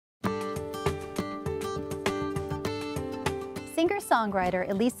Singer-songwriter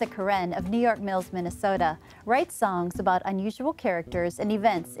Elisa Korenne of New York Mills, Minnesota, writes songs about unusual characters and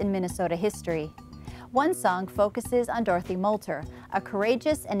events in Minnesota history. One song focuses on Dorothy Molter, a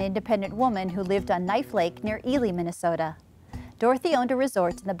courageous and independent woman who lived on Knife Lake near Ely, Minnesota. Dorothy owned a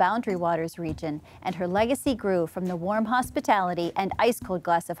resort in the Boundary Waters region, and her legacy grew from the warm hospitality and ice-cold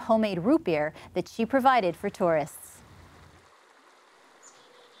glass of homemade root beer that she provided for tourists.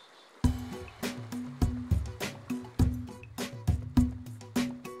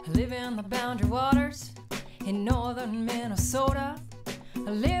 I live in the Boundary Waters in northern Minnesota. I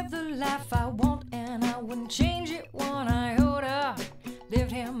live the life I want and I wouldn't change it one iota.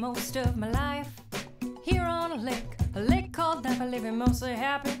 Lived here most of my life, here on a lake called Knife. I live here mostly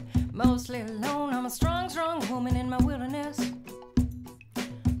happy, mostly alone. I'm a strong, strong woman in my wilderness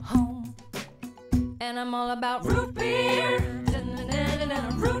home. And I'm all about root beer,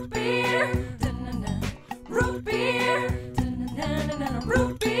 root beer, root beer,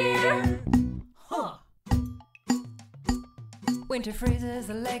 root beer. Huh. Winter freezes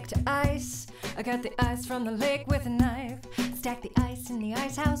the lake to ice. I got the ice from the lake with a knife. Stack the ice in the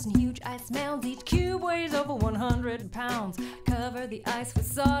ice house in huge ice mounds. Each cube weighs over 100 pounds. Cover the ice with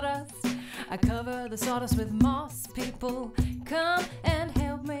sawdust. I cover the sawdust with moss. People come and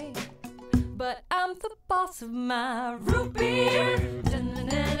help me, but I'm the boss of my root beer.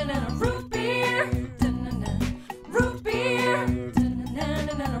 Root beer. Root beer.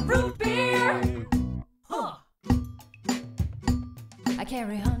 Root beer. Huh. I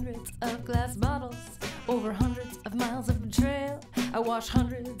carry hundreds of glass bottles over hundreds of miles of trail. I wash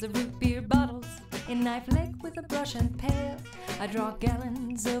hundreds of root beer bottles in Knife Lake with a brush and pail. I draw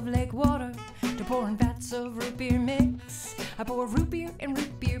gallons of lake water to pour in vats of root beer mix. I pour root beer in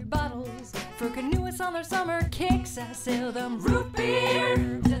root beer bottles for canoeists on their summer kicks. I sell them root beer,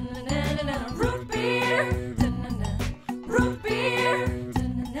 root beer, root beer,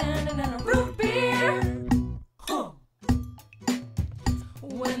 root beer. Huh.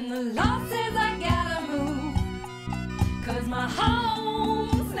 When the law says I gotta move, 'cause my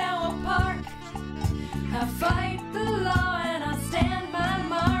home's now a park, I fight the law and I stand my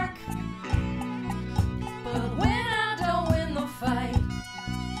mark. But when I don't win the fight,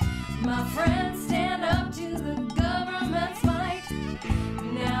 my friends stand up to the government's might.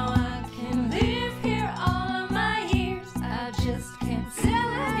 Now I can live here all of my years, I just can't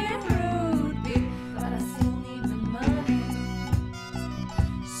sell any root beer, but I still need the money.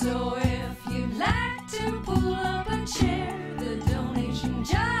 So if you'd like to pull up a chair, the donation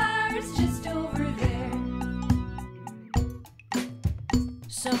jar is just over there.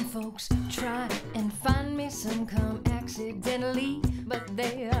 Some folks try and find me, some come accidentally, but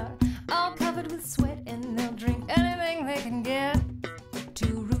they are all covered with sweat and they'll drink anything they can get.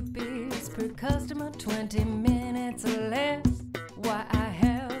 2 root beers per customer, 20 minutes or less. Why I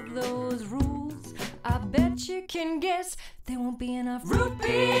have those rules, I bet you can guess. There won't be enough root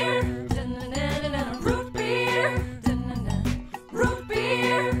beer, root beer, root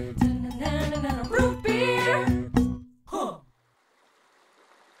beer, root beer. Huh.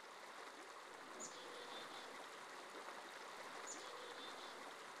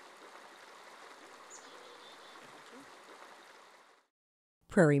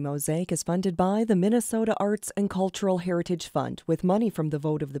 Prairie Mosaic is funded by the Minnesota Arts and Cultural Heritage Fund with money from the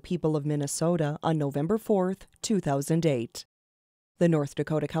vote of the people of Minnesota on November 4th, 2008, the North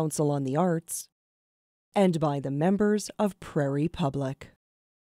Dakota Council on the Arts, and by the members of Prairie Public.